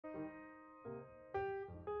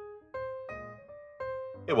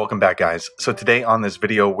Hey, welcome back guys. So today on this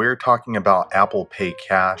video, we're talking about Apple Pay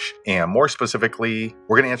Cash, and more specifically,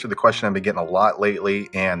 we're going to answer the question I've been getting a lot lately,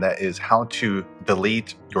 and that is how to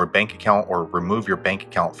delete your bank account or remove your bank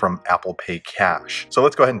account from Apple Pay Cash. So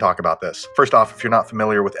let's go ahead and talk about this. First off, if you're not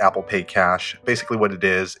familiar with Apple Pay Cash, basically what it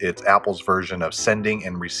is, it's Apple's version of sending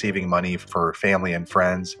and receiving money for family and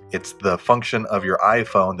friends. It's the function of your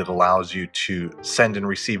iPhone that allows you to send and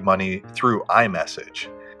receive money through iMessage.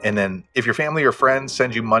 And then if your family or friends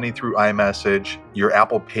send you money through iMessage, your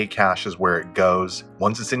Apple Pay Cash is where it goes.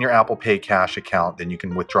 Once it's in your Apple Pay Cash account, then you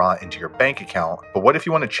can withdraw it into your bank account. But what if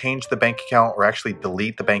you want to change the bank account or actually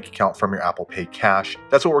delete the bank account from your Apple Pay Cash?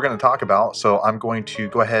 That's what we're going to talk about. So I'm going to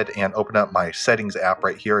go ahead and open up my settings app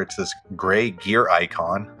right here. It's this gray gear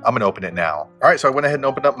icon. I'm going to open it now. All right, so I went ahead and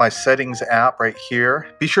opened up my settings app right here.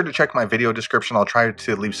 Be sure to check my video description. I'll try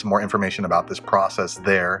to leave some more information about this process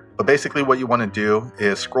there. But basically what you want to do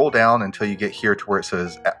is scroll down until you get here to where it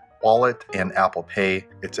says Wallet and Apple Pay.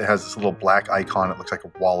 It has this little black icon. It looks like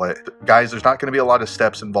a wallet. Guys, there's not going to be a lot of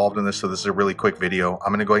steps involved in this, so this is a really quick video.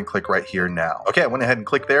 I'm going to go ahead and click right here now. Okay, I went ahead and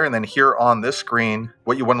clicked there, and then here on this screen,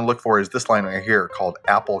 what you want to look for is this line right here called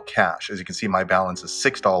Apple Cash. As you can see, my balance is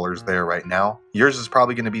 $6 there right now. Yours is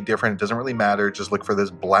probably going to be different. It doesn't really matter. Just look for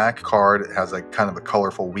this black card. It has like kind of a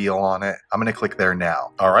colorful wheel on it. I'm going to click there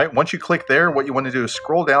now. All right, once you click there, what you want to do is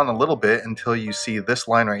scroll down a little bit until you see this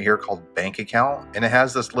line right here called Bank Account, and it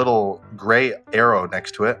has this little gray arrow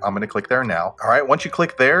next to it. I'm going to click there now. All right, once you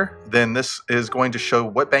click there, then this is going to show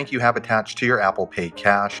what bank you have attached to your Apple Pay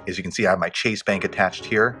Cash. As you can see, I have my Chase Bank attached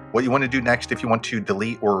here. What you want to do next if you want to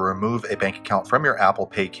delete or remove a bank account from your Apple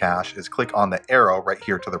Pay Cash is click on the arrow right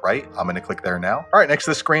here to the right. I'm going to click there now. All right, next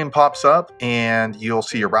the screen pops up and you'll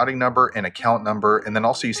see your routing number and account number, and then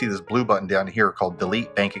also you see this blue button down here called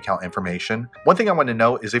Delete Bank Account Information. One thing I want to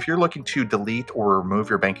note is if you're looking to delete or remove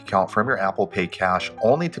your bank account from your Apple Pay Cash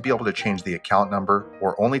only to be able to change the account number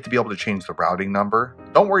or only to be able to change the routing number,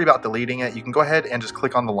 don't worry about deleting it. You can go ahead and just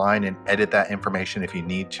click on the line and edit that information if you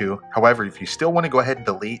need to. However, if you still want to go ahead and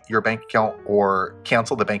delete your bank account or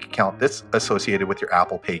cancel the bank account that's associated with your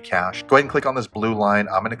Apple Pay Cash, go ahead and click on this blue line.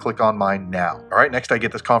 I'm going to click on mine now. All right, next I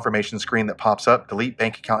get this confirmation screen that pops up, delete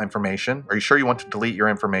bank account information. Are you sure you want to delete your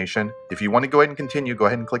information? If you want to go ahead and continue, go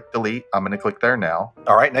ahead and click delete. I'm going to click there now.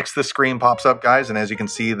 All right, next this screen pops up, guys, and as you can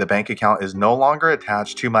see, the bank account is no longer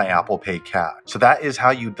attached to my Apple Pay Cash. So that is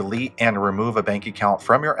how you delete and remove a bank account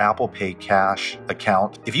from your Apple Pay Cash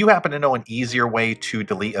account. If you happen to know an easier way to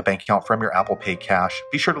delete a bank account from your Apple Pay Cash,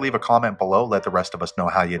 be sure to leave a comment below, let the rest of us know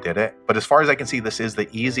how you did it. But as far as I can see, this is the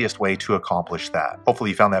easiest way to accomplish that. Hopefully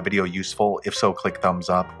you found that video useful. If so, click thumbs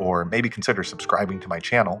up or maybe consider subscribing to my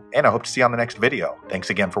channel, and I hope to see you on the next video. Thanks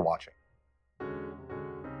again for watching.